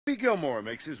Gilmore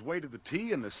makes his way to the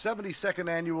tee in the 72nd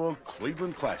annual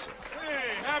Cleveland Classic.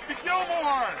 Hey, Happy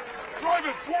Gilmore!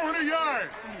 Driving 400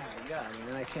 yards! Oh my God,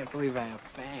 man, I can't believe I have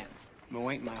fans. I've been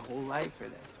waiting my whole life for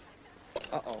this.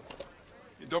 Uh-oh.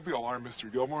 Hey, don't be alarmed,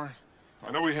 Mr. Gilmore.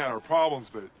 I know we had our problems,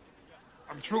 but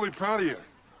I'm truly proud of you.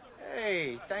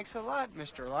 Hey, thanks a lot,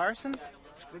 Mr. Larson.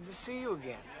 It's good to see you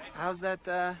again. How's that,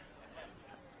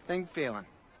 thing feeling?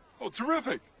 Oh,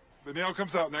 terrific! The nail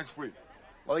comes out next week.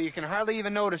 Well, you can hardly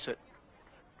even notice it.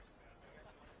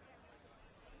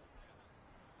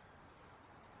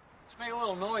 Let's make a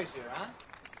little noise here, huh?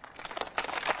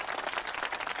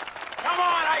 Come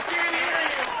on, I can't hear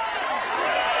you!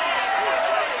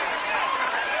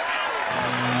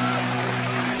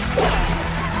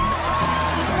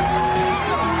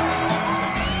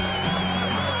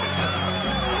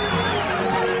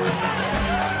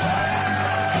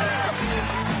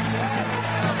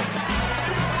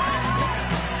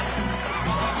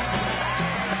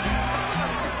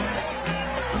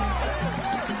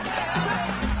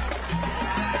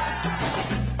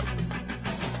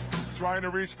 Trying to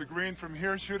reach the green from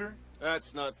here, shooter?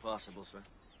 That's not possible, sir.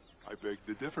 I beg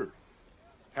to differ.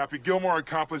 Happy Gilmore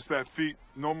accomplished that feat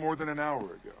no more than an hour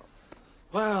ago.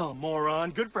 Well,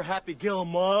 moron, good for Happy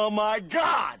Gilmore. Oh, my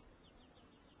God!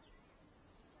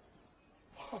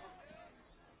 Oh,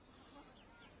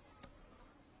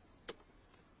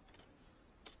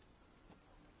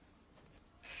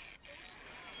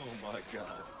 my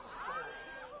God.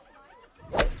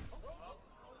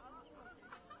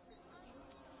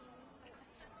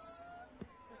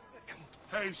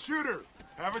 Hey, shooter,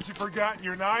 haven't you forgotten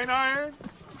your 9-iron?